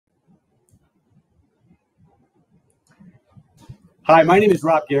Hi, my name is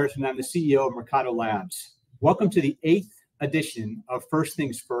Rob Garrison. I'm the CEO of Mercado Labs. Welcome to the 8th edition of First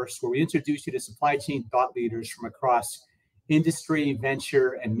Things First, where we introduce you to supply chain thought leaders from across industry,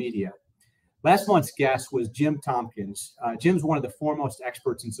 venture, and media. Last month's guest was Jim Tompkins. Jim's one of the foremost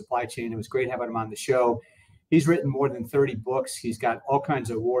experts in supply chain. It was great having him on the show. He's written more than 30 books. He's got all kinds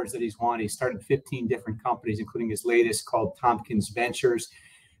of awards that he's won. He started 15 different companies, including his latest called Tompkins Ventures.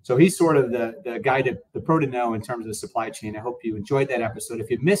 So he's sort of the guy, the pro to know in terms of the supply chain. I hope you enjoyed that episode.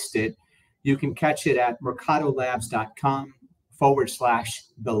 If you missed it, you can catch it at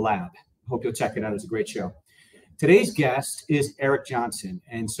mercadolabs.com/the lab. Hope you'll check it out. It's a great show. Today's guest is Eric Johnson.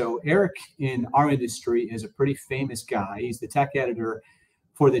 And so Eric in our industry is a pretty famous guy. He's the tech editor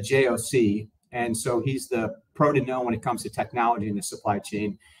for the JOC. And so he's the pro to know when it comes to technology in the supply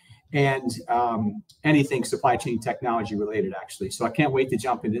chain and anything supply chain technology related, actually. So I can't wait to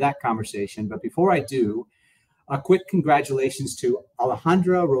jump into that conversation. But before I do, a quick congratulations to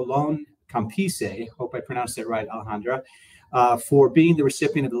Alejandra Rolón Campise, hope I pronounced that right, Alejandra, for being the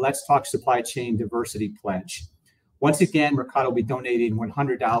recipient of the Let's Talk Supply Chain Diversity Pledge. Once again, Mercado will be donating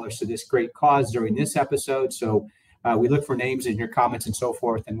 $100 to this great cause during this episode. So we look for names in your comments and so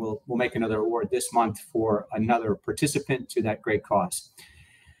forth, and we'll make another award this month for another participant to that great cause.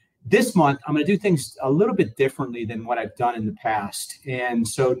 This month, I'm going to do things a little bit differently than what I've done in the past. And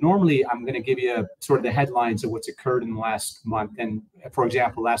so normally I'm going to give you sort of the headlines of what's occurred in the last month. And for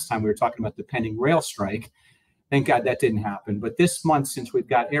example, last time we were talking about the pending rail strike. Thank God that didn't happen. But this month, since we've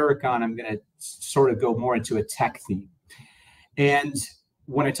got Eric on, I'm going to sort of go more into a tech theme. And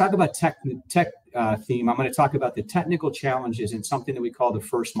when I talk about tech theme, I'm going to talk about the technical challenges in something that we call the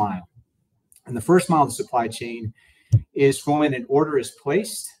first mile. And the first mile of the supply chain is from when an order is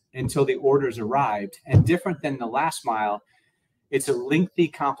placed until the order's arrived. And different than the last mile, it's a lengthy,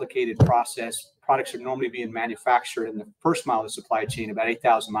 complicated process. Products are normally being manufactured in the first mile of the supply chain about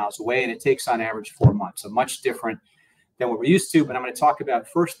 8,000 miles away, and it takes on average 4 months. So much different than what we're used to. But I'm going to talk about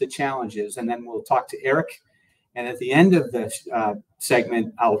first the challenges, and then we'll talk to Eric. And at the end of the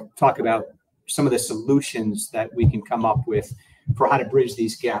segment, I'll talk about some of the solutions that we can come up with for how to bridge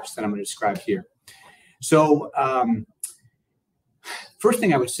these gaps that I'm going to describe here. So first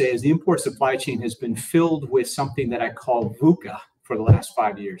thing I would say is the import supply chain has been filled with something that I call VUCA for the last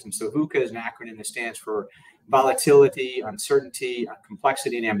 5 years. And so VUCA is an acronym that stands for volatility, uncertainty,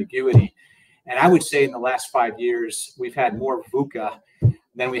 complexity, and ambiguity. And I would say in the last 5 years, we've had more VUCA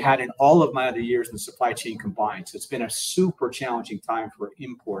than we had in all of my other years in the supply chain combined. So it's been a super challenging time for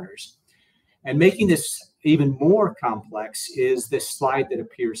importers. And making this even more complex is this slide that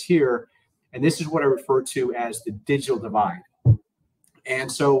appears here. And this is what I refer to as the digital divide.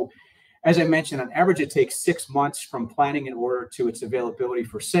 And so, as I mentioned, on average, it takes 6 months from planning an order to its availability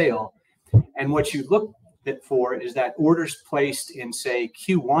for sale. And what you look for is that orders placed in, say,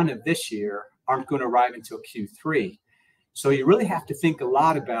 Q1 of this year aren't going to arrive until Q3. So you really have to think a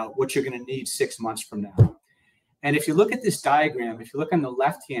lot about what you're going to need 6 months from now. And if you look at this diagram, if you look on the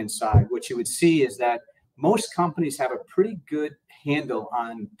left-hand side, what you would see is that most companies have a pretty good handle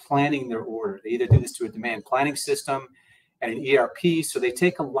on planning their order. They either do this through a demand planning system and an ERP, so they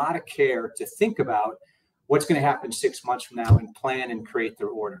take a lot of care to think about what's going to happen 6 months from now and plan and create their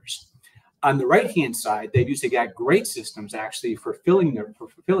orders. On the right-hand side, they've usually got great systems actually for fulfilling their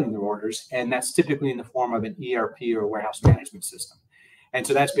orders, and that's typically in the form of an ERP or a warehouse management system. And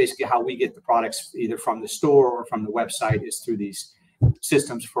so that's basically how we get the products either from the store or from the website, is through these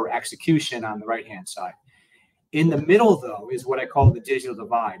systems for execution on the right-hand side. In the middle, though, is what I call the digital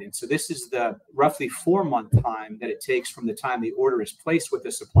divide. And so this is the roughly 4-month time that it takes from the time the order is placed with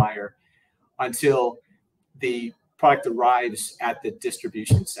the supplier until the product arrives at the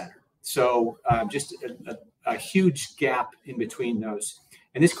distribution center. So just a huge gap in between those.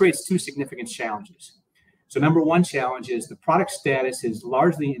 And this creates two significant challenges. So number one challenge is the product status is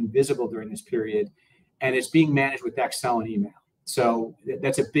largely invisible during this period, and it's being managed with Excel and email. So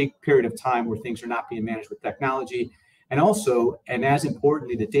that's a big period of time where things are not being managed with technology. And also, and as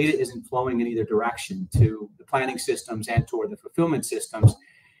importantly, the data isn't flowing in either direction to the planning systems and toward the fulfillment systems.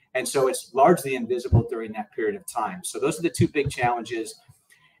 And so it's largely invisible during that period of time. So those are the two big challenges.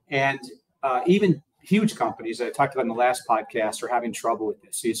 And even huge companies that I talked about in the last podcast are having trouble with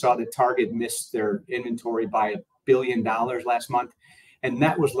this. So you saw that Target missed their inventory by $1 billion last month. And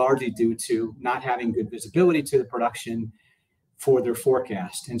that was largely due to not having good visibility to the production for their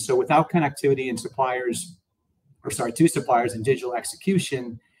forecast. And so without connectivity and to suppliers and digital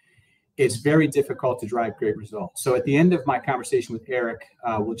execution, it's very difficult to drive great results. So at the end of my conversation with Eric,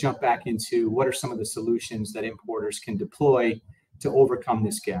 we'll jump back into what are some of the solutions that importers can deploy to overcome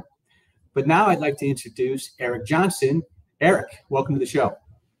this gap. But now I'd like to introduce Eric Johnson. Eric, welcome to the show.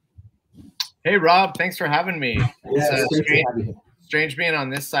 Hey, Rob, thanks for having me. It's strange being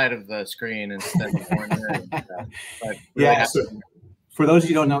on this side of the screen instead of one there. But really so for those of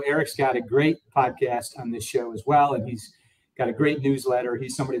you who don't know, Eric's got a great podcast on this show as well, and he's got a great newsletter.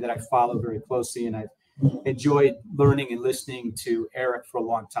 He's somebody that I follow very closely, and I've enjoyed learning and listening to Eric for a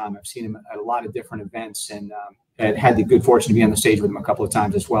long time. I've seen him at a lot of different events, and had the good fortune to be on the stage with him a couple of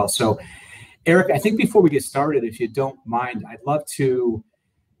times as well. So, Eric, I think before we get started, if you don't mind, I'd love to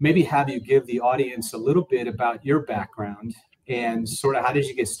maybe have you give the audience a little bit about your background and sort of how did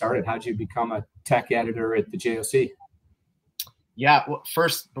you get started? How did you become a tech editor at the JOC? Yeah, well,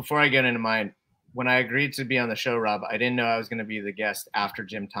 first, before I get into mine, when I agreed to be on the show, Rob, I didn't know I was going to be the guest after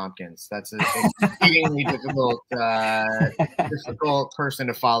Jim Tompkins. That's a exceedingly difficult person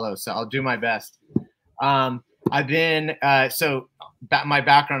to follow. So I'll do my best. I've been, my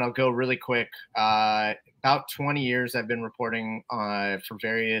background, I'll go really quick. About 20 years, I've been reporting for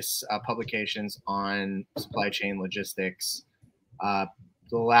various publications on supply chain logistics. The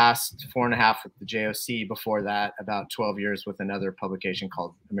last 4.5 with the JOC. Before that, about 12 years with another publication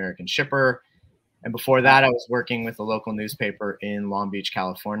called American Shipper. And before that, I was working with a local newspaper in Long Beach,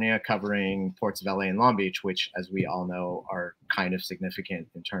 California, covering ports of LA and Long Beach, which, as we all know, are kind of significant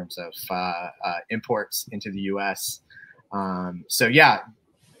in terms of imports into the US. So yeah,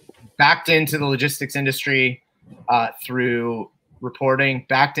 backed into the logistics industry through reporting,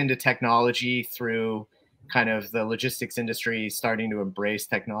 backed into technology through kind of the logistics industry starting to embrace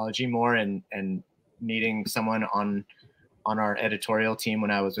technology more and needing someone on our editorial team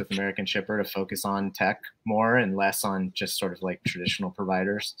when I was with American Shipper to focus on tech more and less on just sort of like traditional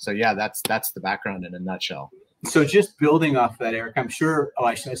providers. So yeah, that's the background in a nutshell. So just building off that, Eric, I'm sure,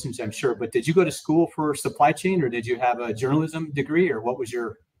 I shouldn't say I'm sure, but did you go to school for supply chain or did you have a journalism degree or what was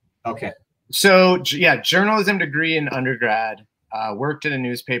your, okay. So yeah, journalism degree in undergrad, worked at a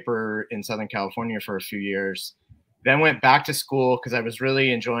newspaper in Southern California for a few years, then went back to school because I was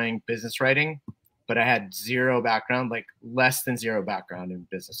really enjoying business writing, but I had zero background, like less than zero background in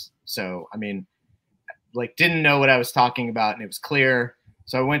business. So, I mean, like didn't know what I was talking about and it was clear.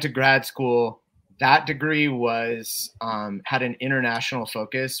 So I went to grad school. That degree was, had an international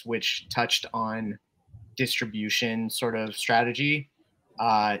focus, which touched on distribution sort of strategy.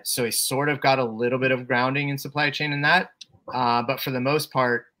 So I sort of got a little bit of grounding in supply chain in that. But for the most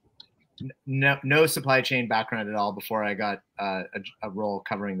part, no supply chain background at all before I got a role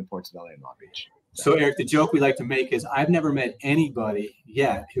covering the ports of LA and Long Beach. So Eric, the joke we like to make is I've never met anybody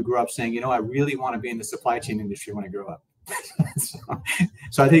yet who grew up saying, you know, I really want to be in the supply chain industry when I grow up.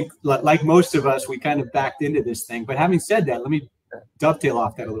 So I think like most of us, we kind of backed into this thing. But having said that, let me dovetail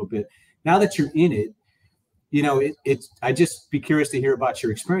off that a little bit. Now that you're in it, you know, I just be curious to hear about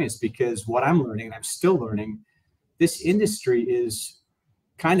your experience because what I'm learning, and I'm still learning, this industry is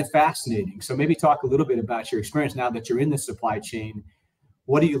kind of fascinating. So maybe talk a little bit about your experience now that you're in the supply chain.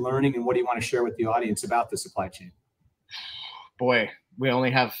 What are you learning and what do you want to share with the audience about the supply chain? Boy, we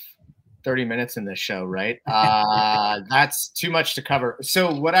only have 30 minutes in this show, right? That's too much to cover.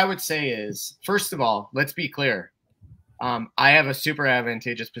 So what I would say is, first of all, let's be clear. I have a super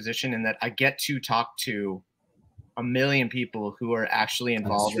advantageous position in that I get to talk to a million people who are actually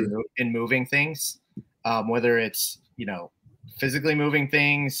involved in moving things, whether it's, you know, physically moving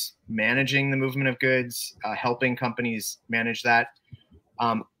things, managing the movement of goods, helping companies manage that.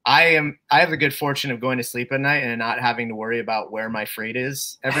 I have the good fortune of going to sleep at night and not having to worry about where my freight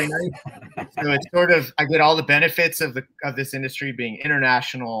is every night. So it's sort of, I get all the benefits of this industry being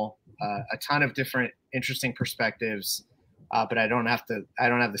international, a ton of different interesting perspectives, but I don't have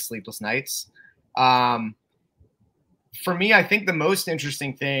the sleepless nights. For me, I think the most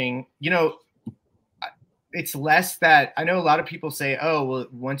interesting thing, you know, it's less that I know a lot of people say, oh, well,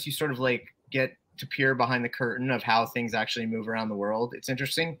 once you sort of like get to peer behind the curtain of how things actually move around the world, it's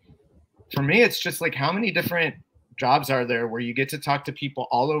interesting. For me, it's just like how many different jobs are there where you get to talk to people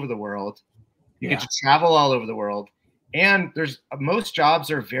all over the world, you get to travel all over the world, and most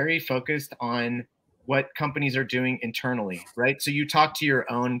jobs are very focused on what companies are doing internally, right? So you talk to your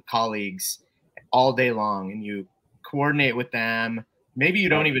own colleagues all day long and you coordinate with them. Maybe you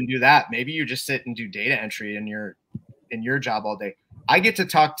don't even do that. Maybe you just sit and do data entry in your job all day. I get to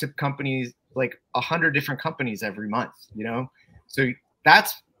talk to companies, like 100 different companies every month, you know? So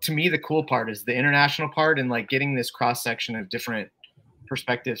that's, to me, the cool part is the international part and like getting this cross section of different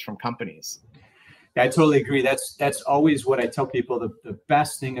perspectives from companies. Yeah, I totally agree. That's always what I tell people. The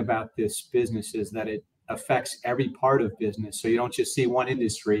best thing about this business is that it affects every part of business. So you don't just see one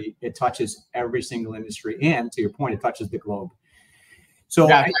industry, it touches every single industry. And to your point, it touches the globe. So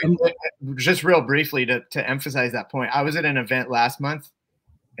yeah, just real briefly to emphasize that point, I was at an event last month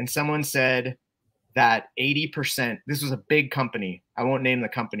and someone said that 80%, this was a big company. I won't name the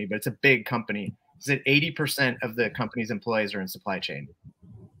company, but it's a big company. Said 80% of the company's employees are in supply chain,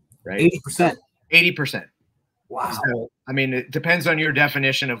 right? 80%. 80%. Wow. So, I mean, it depends on your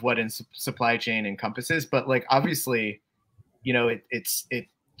definition of what in supply chain encompasses, but like, obviously, you know,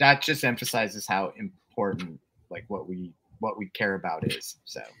 that just emphasizes how important like what we care about is.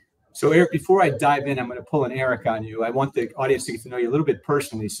 So Eric, before I dive in, I'm going to pull an Eric on you. I want the audience to get to know you a little bit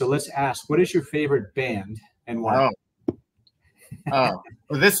personally. So let's ask, what is your favorite band and why? Well,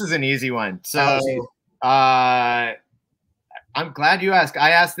 this is an easy one. So I'm glad you asked.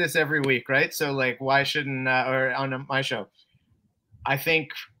 I ask this every week, right? So like, why shouldn't or on my show? I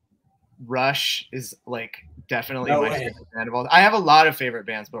think Rush is like definitely my favorite band of all. I have a lot of favorite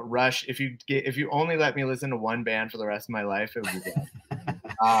bands, but Rush, if you only let me listen to one band for the rest of my life, it would be that.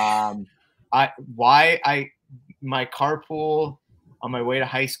 My carpool on my way to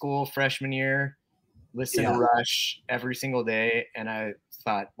high school freshman year, listen to Rush every single day, and I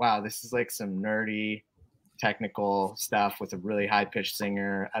thought, wow, this is like some nerdy technical stuff with a really high pitched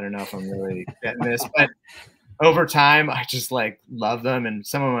singer. I don't know if I'm really getting this, but over time, I just like love them, and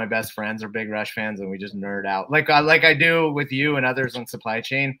some of my best friends are big Rush fans, and we just nerd out like I do with you and others on supply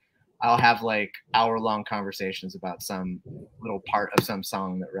chain. I'll have like hour-long conversations about some little part of some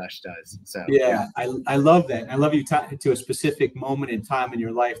song that Rush does. So yeah, I love that. I love you to a specific moment in time in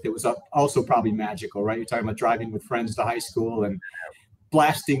your life that was also probably magical, right? You're talking about driving with friends to high school and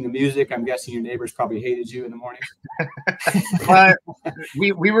blasting the music. I'm guessing your neighbors probably hated you in the morning. But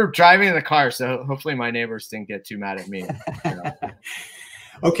we were driving in the car, so hopefully my neighbors didn't get too mad at me. You know?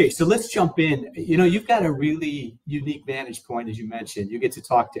 Okay, so let's jump in. You know, you've got a really unique vantage point, as you mentioned. You get to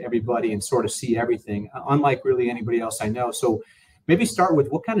talk to everybody and sort of see everything, unlike really anybody else I know. So maybe start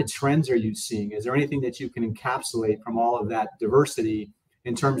with, what kind of trends are you seeing? Is there anything that you can encapsulate from all of that diversity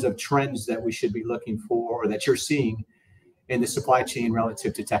in terms of trends that we should be looking for or that you're seeing in the supply chain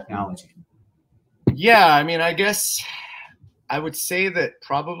relative to technology? Yeah, I mean, I guess I would say that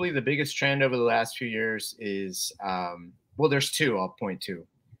probably the biggest trend over the last few years is, well, there's two I'll point to.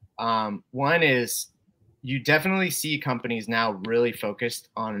 One is you definitely see companies now really focused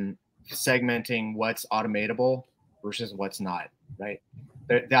on segmenting what's automatable versus what's not, right?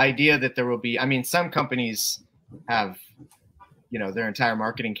 The idea that there will be, I mean, some companies have, you know, their entire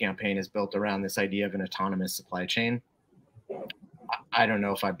marketing campaign is built around this idea of an autonomous supply chain. I don't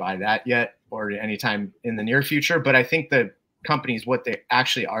know if I buy that yet or anytime in the near future, but I think that companies, what they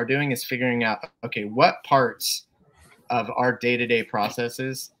actually are doing is figuring out, okay, what parts of our day-to-day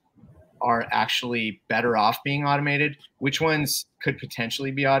processes are actually better off being automated, which ones could potentially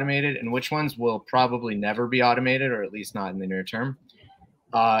be automated, and which ones will probably never be automated, or at least not in the near term.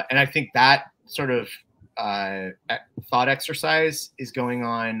 And I think that sort of thought exercise is going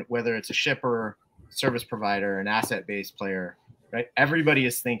on, whether it's a shipper, service provider, an asset-based player, right? Everybody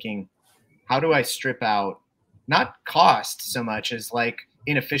is thinking, how do I strip out, not cost so much as like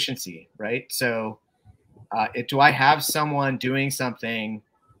inefficiency, right? So do I have someone doing something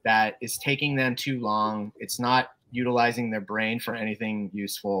that is taking them too long? It's not utilizing their brain for anything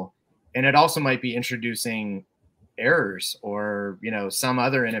useful. And it also might be introducing errors or, you know, some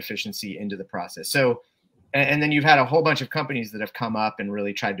other inefficiency into the process. So, and then you've had a whole bunch of companies that have come up and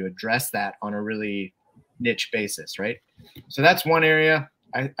really tried to address that on a really niche basis, right? So that's one area.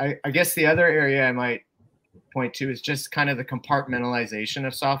 I guess the other area I might point to is just kind of the compartmentalization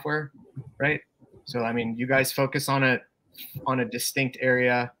of software, right? So, I mean, you guys focus on a distinct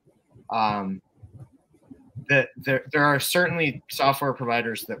area. That there are certainly software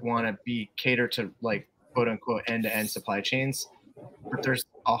providers that want to be catered to like quote unquote end-to-end supply chains, but there's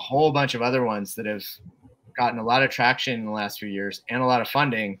a whole bunch of other ones that have gotten a lot of traction in the last few years and a lot of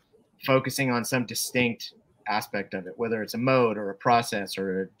funding, focusing on some distinct aspect of it, whether it's a mode or a process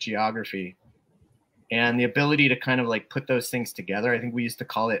or a geography. And the ability to kind of like put those things together. I think we used to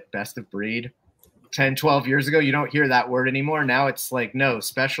call it best of breed 10, 12 years ago. You don't hear that word anymore. Now it's like, no,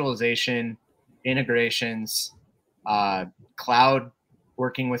 specialization, integrations, cloud,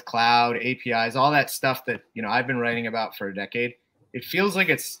 working with cloud, APIs, all that stuff that, you know, I've been writing about for a decade. It feels like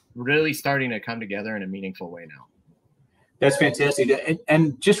it's really starting to come together in a meaningful way now. That's fantastic.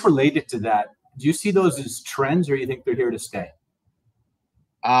 And just related to that, do you see those as trends or you think they're here to stay?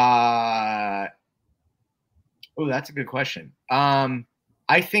 Oh, that's a good question.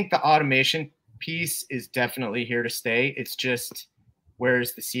 I think the automation piece is definitely here to stay. It's just,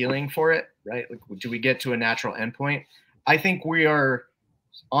 where's the ceiling for it, right? Like, do we get to a natural endpoint? I think we are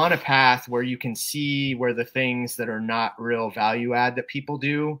on a path where you can see where the things that are not real value add that people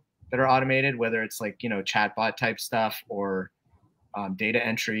do that are automated, whether it's like, chatbot type stuff or data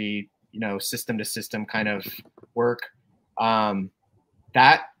entry, system to system kind of work,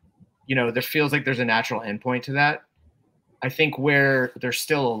 that, there feels like there's a natural endpoint to that. I think where there's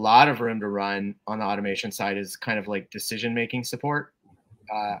still a lot of room to run on the automation side is kind of like decision-making support.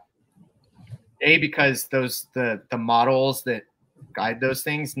 Because the models that guide those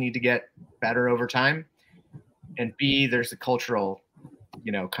things need to get better over time. And B, there's a cultural,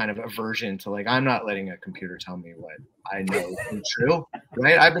 kind of aversion to like, I'm not letting a computer tell me what I know is true,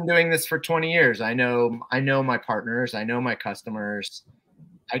 right? I've been doing this for 20 years. I know my partners, I know my customers.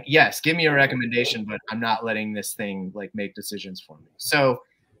 Yes, give me a recommendation, but I'm not letting this thing like make decisions for me. So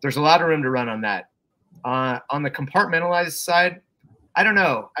there's a lot of room to run on that. On the compartmentalized side, I don't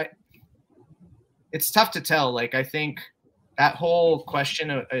know. It's tough to tell. Like, I think that whole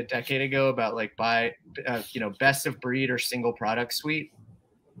question a decade ago about like best of breed or single product suite,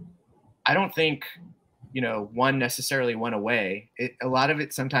 I don't think, one necessarily went away. A lot of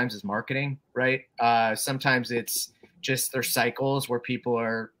it sometimes is marketing, right? Sometimes it's just their cycles where people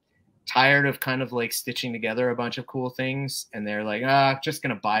are tired of kind of like stitching together a bunch of cool things. And they're like, just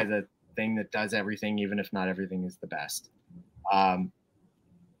going to buy the thing that does everything, even if not everything is the best.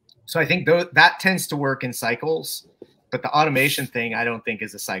 So I think that tends to work in cycles, but the automation thing, I don't think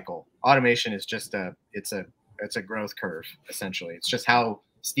is a cycle. Automation is just it's a growth curve, essentially. It's just how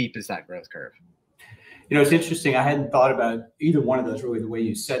steep is that growth curve. It's interesting. I hadn't thought about either one of those really the way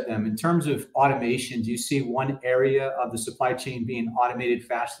you said them. In terms of automation, do you see one area of the supply chain being automated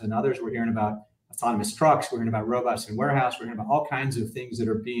faster than others? We're hearing about autonomous trucks. We're hearing about robots in warehouse. We're hearing about all kinds of things that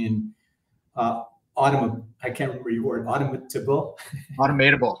are being I can't remember your word, automatable.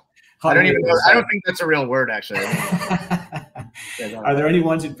 Automatable. I don't even know. I don't think that's a real word, actually. Are there any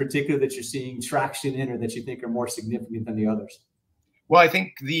ones in particular that you're seeing traction in or that you think are more significant than the others? Well, I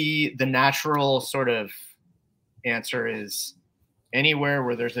think the natural sort of answer is anywhere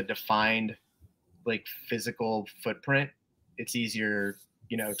where there's a defined like physical footprint, it's easier,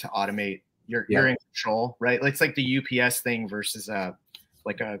 to automate. You're in control, right? It's like the UPS thing versus a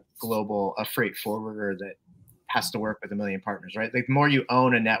freight forwarder that has to work with a million partners, right? Like the more you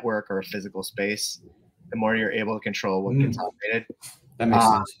own a network or a physical space, the more you're able to control what gets automated. That makes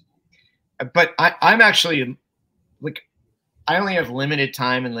sense. But I'm actually like, I only have limited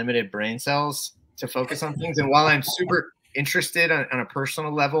time and limited brain cells to focus on things. And while I'm super interested on a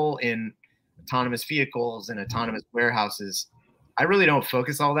personal level in autonomous vehicles and autonomous warehouses, I really don't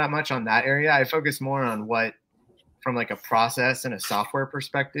focus all that much on that area. I focus more on what, from like a process and a software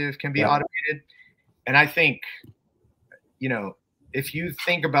perspective, can be automated. And I think, if you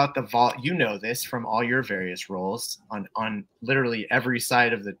think about this from all your various roles on literally every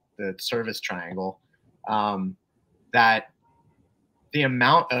side of the service triangle, that the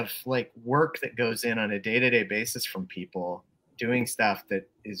amount of like work that goes in on a day-to-day basis from people doing stuff that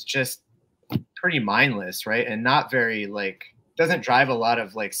is just pretty mindless, right? And not very doesn't drive a lot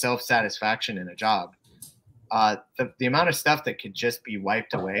of like self-satisfaction in a job. The amount of stuff that could just be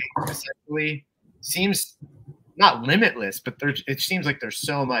wiped away essentially seems not limitless, but it seems like there's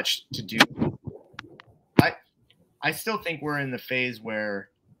so much to do. I still think we're in the phase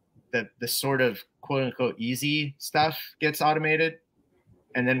where the sort of quote unquote easy stuff gets automated.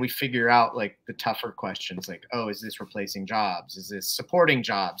 And then we figure out like the tougher questions like, oh, is this replacing jobs? Is this supporting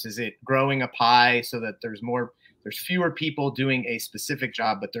jobs? Is it growing a pie so that there's fewer people doing a specific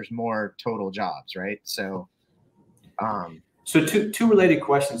job, but there's more total jobs, right? So two related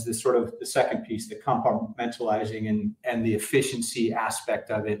questions, this sort of the second piece, the compartmentalizing and the efficiency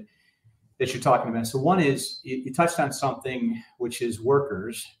aspect of it that you're talking about. So one is you touched on something which is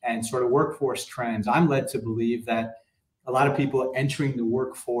workers and sort of workforce trends. I'm led to believe that a lot of people entering the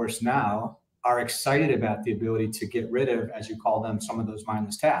workforce now are excited about the ability to get rid of, as you call them, some of those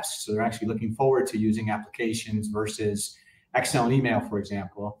mindless tasks. So they're actually looking forward to using applications versus Excel and email, for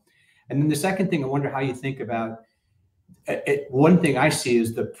example. And then the second thing, I wonder how you think about it. One thing I see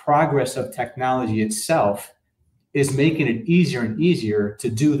is the progress of technology itself is making it easier and easier to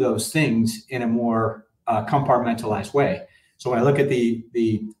do those things in a more compartmentalized way. So when I look at the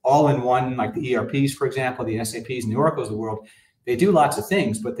all-in-one, like the ERPs, for example, the SAPs and the Oracles of the world, they do lots of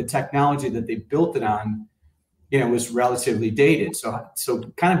things, but the technology that they built it on, was relatively dated. So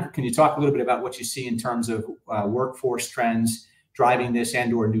kind of, can you talk a little bit about what you see in terms of workforce trends driving this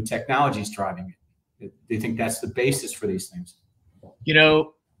and/or new technologies driving it? Do you think that's the basis for these things?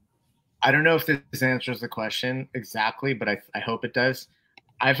 I don't know if this answers the question exactly, but I hope it does.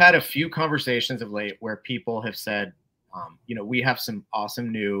 I've had a few conversations of late where people have said, We have some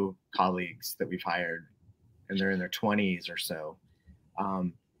awesome new colleagues that we've hired, and they're in their 20s or so.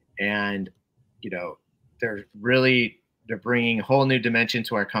 And, they're bringing a whole new dimension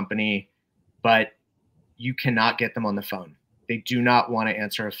to our company, but you cannot get them on the phone. They do not want to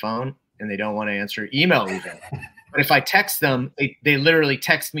answer a phone, and they don't want to answer email even. But if I text them, they literally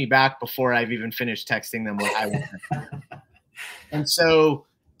text me back before I've even finished texting them what I want. And so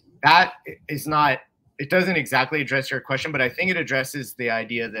that is not, it doesn't exactly address your question, but I think it addresses the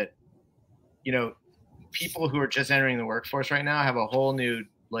idea that, people who are just entering the workforce right now have a whole new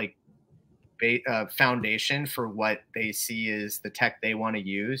foundation for what they see as the tech they want to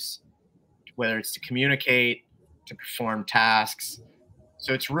use, whether it's to communicate, to perform tasks.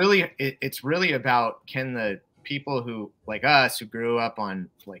 So it's really about, can the people who, like us, who grew up on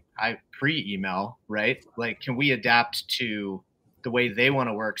pre-email, right? Can we adapt to the way they want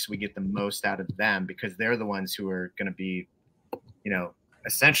to work so we get the most out of them, because they're the ones who are going to be,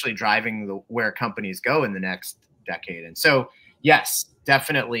 essentially driving where companies go in the next decade. And so, yes,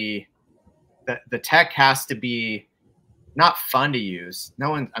 definitely the tech has to be not fun to use.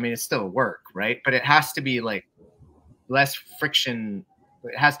 It's still work, right? But it has to be less friction.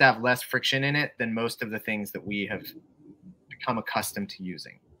 It has to have less friction in it than most of the things that we have become accustomed to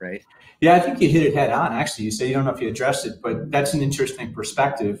using, right? Yeah, I think you hit it head on. Actually, you say you don't know if you addressed it, but that's an interesting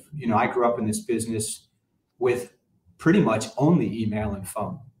perspective. I grew up in this business with pretty much only email and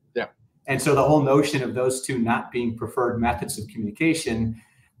phone. Yeah. And so the whole notion of those two not being preferred methods of communication,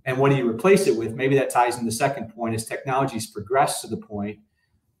 and what do you replace it with? Maybe that ties in the second point, is technology's progressed to the point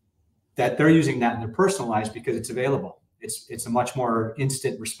that they're using that in their personal lives because it's available. It's a much more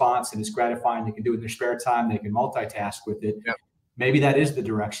instant response, and it's gratifying. They can do it in their spare time. They can multitask with it. Yep. Maybe that is the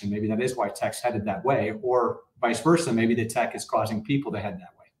direction. Maybe that is why tech's headed that way, or vice versa. Maybe the tech is causing people to head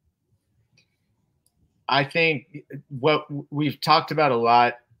that way. I think what we've talked about a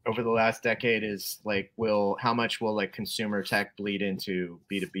lot over the last decade is how much will consumer tech bleed into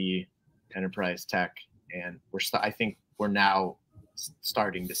B2B enterprise tech, and I think we're now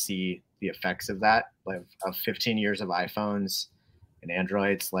starting to see the effects of that, of 15 years of iPhones and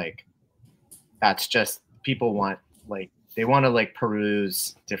Androids. That's just, people want they want to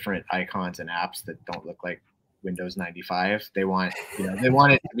peruse different icons and apps that don't look like Windows 95. They want they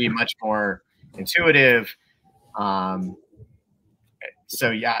want it to be much more intuitive.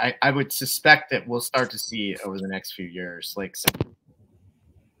 So yeah, I would suspect that we'll start to see over the next few years some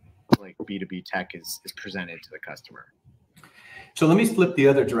B2B tech is presented to the customer. So let me flip the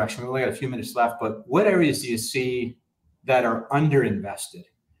other direction. We only got a few minutes left, but what areas do you see that are underinvested?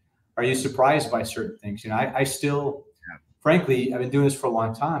 Are you surprised by certain things? I still, frankly, I've been doing this for a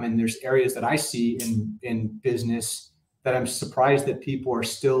long time, and there's areas that I see in business that I'm surprised that people are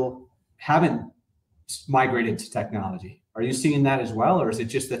still haven't migrated to technology. Are you seeing that as well? Or is it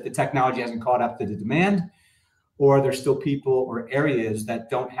just that the technology hasn't caught up to the demand, or are there still people or areas that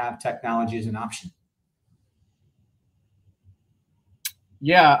don't have technology as an option?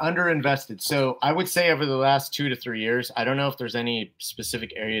 Yeah, underinvested. So I would say over the last 2 to 3 years, I don't know if there's any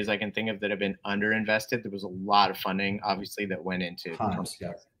specific areas I can think of that have been underinvested. There was a lot of funding, obviously, that went into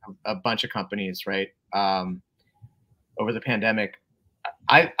a bunch of companies, right? Over the pandemic.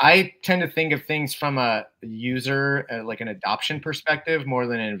 I tend to think of things from a user, an adoption perspective more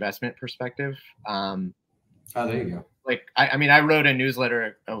than an investment perspective. Oh, there you go. I wrote a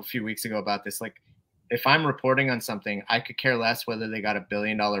newsletter a few weeks ago about this. If I'm reporting on something, I could care less whether they got $1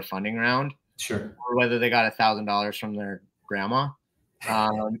 billion funding round, sure, or whether they got $1,000 from their grandma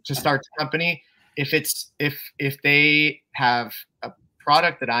to start the company. If they have a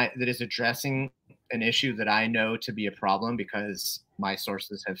product that is addressing an issue that I know to be a problem because my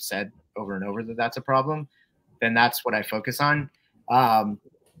sources have said over and over that that's a problem, then that's what I focus on. And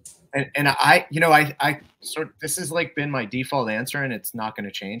I this has been my default answer, and it's not going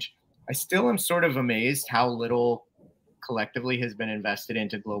to change. I still am sort of amazed how little collectively has been invested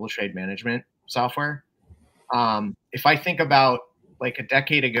into global trade management software. If I think about a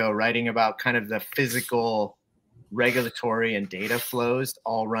decade ago, writing about kind of the physical, regulatory, and data flows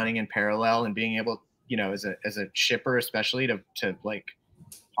all running in parallel, and being able, as a shipper especially, to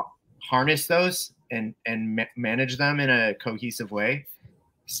harness those and manage them in a cohesive way.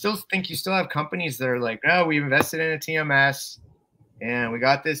 Still think you still have companies that are oh, we invested in a TMS and we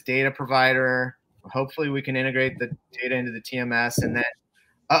got this data provider. Hopefully we can integrate the data into the TMS, and then,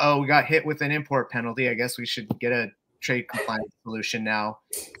 we got hit with an import penalty. I guess we should get a trade compliance solution now.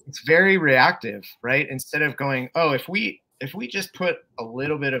 It's very reactive, right? Instead of going, if we just put a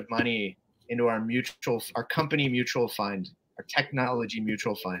little bit of money into our company mutual fund, our technology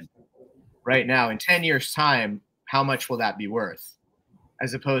mutual fund right now, in 10 years time, how much will that be worth?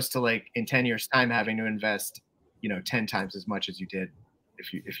 As opposed to like in 10 years time, having to invest, 10 times as much as you did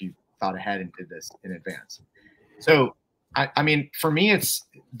if you thought ahead and did this in advance. So, I mean, for me,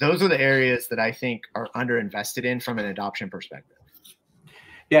 those are the areas that I think are underinvested in from an adoption perspective.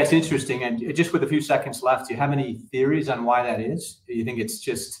 Yeah, it's interesting. And just with a few seconds left, do you have any theories on why that is? Do you think it's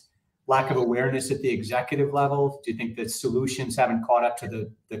just lack of awareness at the executive level? Do you think that solutions haven't caught up to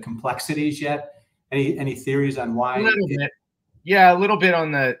the complexities yet? Any theories on why? A little bit. Yeah, a little bit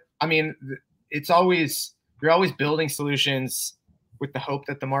on I mean, you're always building solutions with the hope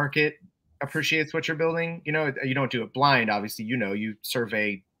that the market appreciates what you're building. You don't do it blind. Obviously, you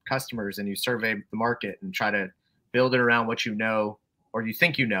survey customers and you survey the market and try to build it around what you know or you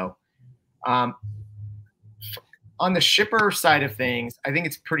think you know. On the shipper side of things, I think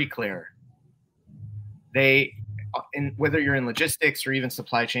it's pretty clear. Whether you're in logistics or even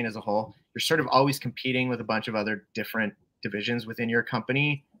supply chain as a whole, you're sort of always competing with a bunch of other different divisions within your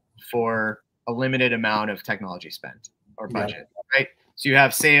company for a limited amount of technology spent or budget, right? So you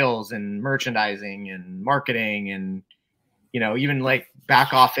have sales and merchandising and marketing and, even like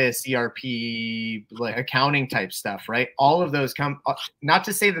back office, ERP, like accounting type stuff, right? All of those not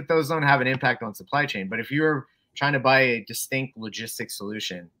to say that those don't have an impact on supply chain, but if you're trying to buy a distinct logistics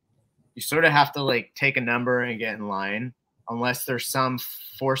solution, you sort of have to like take a number and get in line unless there's some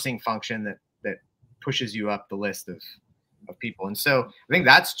forcing function that pushes you up the list of people. And so I think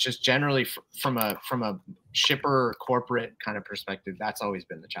that's just generally from a shipper corporate kind of perspective, that's always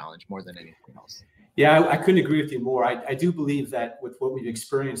been the challenge more than anything else. Yeah, I couldn't agree with you more. I do believe that with what we've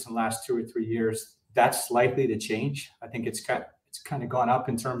experienced in the last 2 or 3 years, that's likely to change. I think it's kind of gone up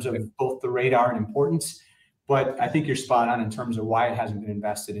in terms of both the radar and importance, but I think you're spot on in terms of why it hasn't been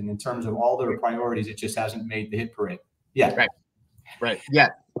invested in terms of all their priorities. It just hasn't made the hit parade. Yeah. Right. Yeah.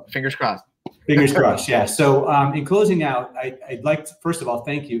 Fingers crossed. Fingers crossed. Yeah. So in closing out, I'd like to, first of all,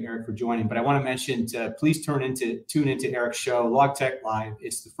 thank you, Eric, for joining. But I want to mention please tune into Eric's show, Log Tech Live.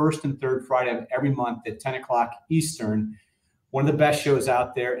 It's the first and third Friday of every month at 10 o'clock Eastern. One of the best shows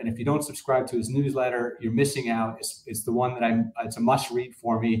out there. And if you don't subscribe to his newsletter, you're missing out. It's the one that it's a must read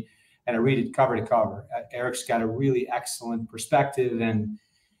for me. And I read it cover to cover. Eric's got a really excellent perspective, and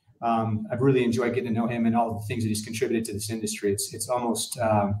I've really enjoyed getting to know him and all the things that he's contributed to this industry. It's almost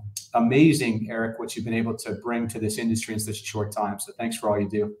amazing, Eric, what you've been able to bring to this industry in such a short time. So thanks for all you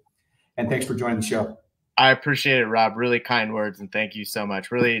do. And thanks for joining the show. I appreciate it, Rob. Really kind words. And thank you so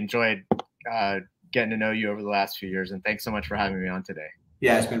much. Really enjoyed getting to know you over the last few years. And thanks so much for having me on today.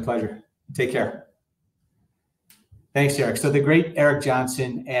 Yeah, it's been a pleasure. Take care. Thanks, Eric. So the great Eric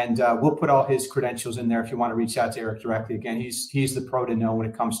Johnson, and we'll put all his credentials in there if you want to reach out to Eric directly. Again, he's the pro to know when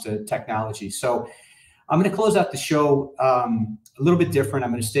it comes to technology. So I'm going to close out the show a little bit different.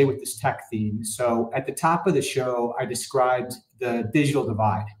 I'm going to stay with this tech theme. So at the top of the show, I described the digital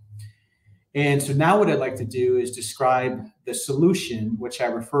divide. And so now what I'd like to do is describe the solution, which I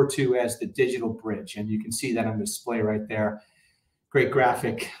refer to as the digital bridge. And you can see that on display right there. Great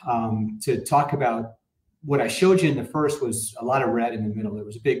graphic to talk about. What I showed you in the first was a lot of red in the middle. There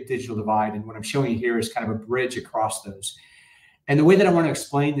was a big digital divide. And what I'm showing you here is kind of a bridge across those. And the way that I want to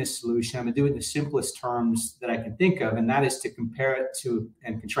explain this solution, I'm going to do it in the simplest terms that I can think of, and that is to compare it to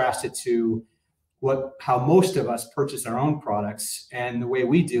and contrast it to how most of us purchase our own products. And the way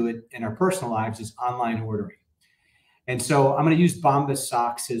we do it in our personal lives is online ordering. And so I'm going to use Bombas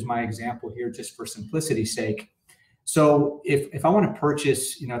socks as my example here, just for simplicity's sake. So if I want to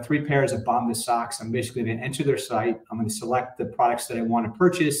purchase, 3 pairs of Bombas socks, I'm basically going to enter their site. I'm going to select the products that I want to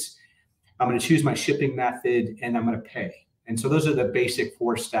purchase. I'm going to choose my shipping method, and I'm going to pay. And so those are the basic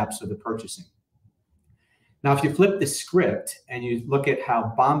 4 steps of the purchasing. Now, if you flip the script and you look at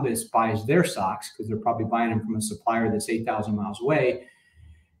how Bombas buys their socks, because they're probably buying them from a supplier that's 8,000 miles away,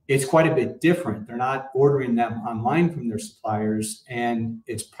 it's quite a bit different. They're not ordering them online from their suppliers, and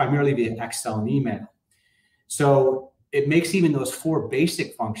it's primarily via Excel and email. So it makes even those 4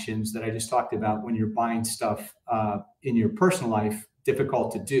 basic functions that I just talked about when you're buying stuff in your personal life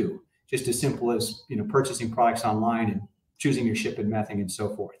difficult to do. Just as simple as purchasing products online and choosing your shipping method and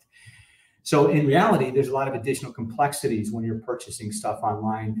so forth. So in reality, there's a lot of additional complexities when you're purchasing stuff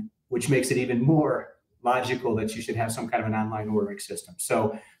online, which makes it even more logical that you should have some kind of an online ordering system.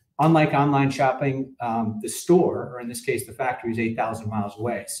 So unlike online shopping, the store, or in this case, the factory, is 8,000 miles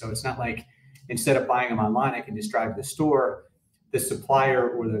away. So it's not like instead of buying them online, I can just drive to the store. The supplier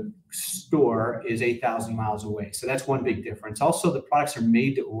or the store is 8,000 miles away. So that's one big difference. Also, the products are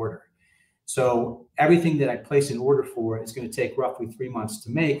made to order. So everything that I place an order for is going to take roughly 3 months to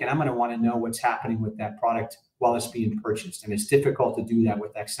make, and I'm going to want to know what's happening with that product while it's being purchased. And it's difficult to do that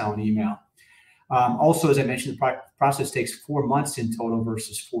with Excel and email. Also, as I mentioned, the process takes 4 months in total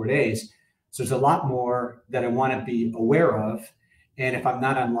versus 4 days. So there's a lot more that I want to be aware of. And if I'm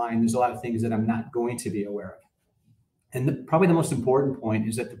not online, there's a lot of things that I'm not going to be aware of. And probably the most important point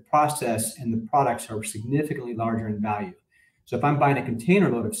is that the process and the products are significantly larger in value. So if I'm buying a container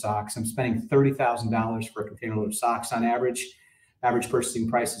load of socks, I'm spending $30,000 for a container load of socks on average. Average purchasing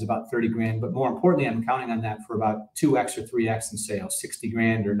price is about 30 grand. But more importantly, I'm counting on that for about 2x or 3x in sales, 60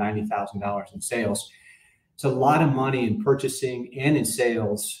 grand or $90,000 in sales. It's a lot of money in purchasing and in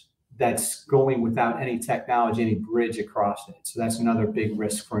sales that's going without any technology, any bridge across it. So that's another big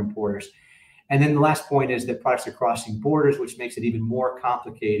risk for importers. And then the last point is that products are crossing borders, which makes it even more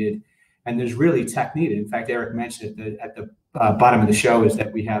complicated. And there's really tech needed. In fact, Eric mentioned at the bottom of the show is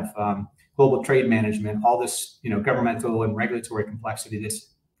that we have global trade management, all this governmental and regulatory complexity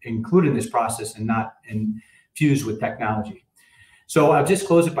that's included in this process and not infused with technology. So I'll just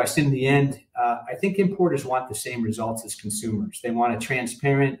close it by saying in the end, I think importers want the same results as consumers. They want a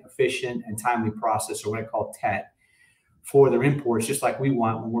transparent, efficient, and timely process, or what I call TET, for their imports, just like we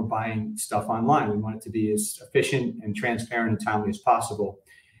want when we're buying stuff online. We want it to be as efficient and transparent and timely as possible.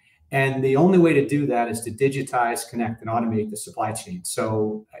 And the only way to do that is to digitize, connect, and automate the supply chain.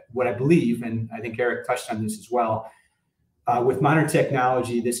 So what I believe, and I think Eric touched on this as well, with modern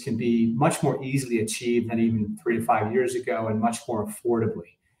technology, this can be much more easily achieved than even 3 to 5 years ago and much more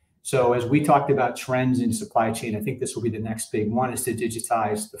affordably. So as we talked about trends in supply chain, I think this will be the next big one, is to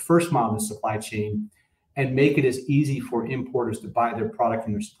digitize the first mile of the supply chain and make it as easy for importers to buy their product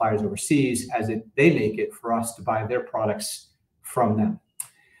from their suppliers overseas as they make it for us to buy their products from them.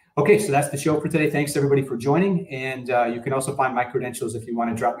 Okay, so that's the show for today. Thanks everybody for joining. And you can also find my credentials if you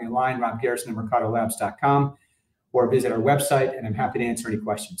want to drop me a line, Rob Garrison at mercadolabs.com, or visit our website, and I'm happy to answer any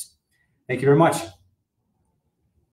questions. Thank you very much.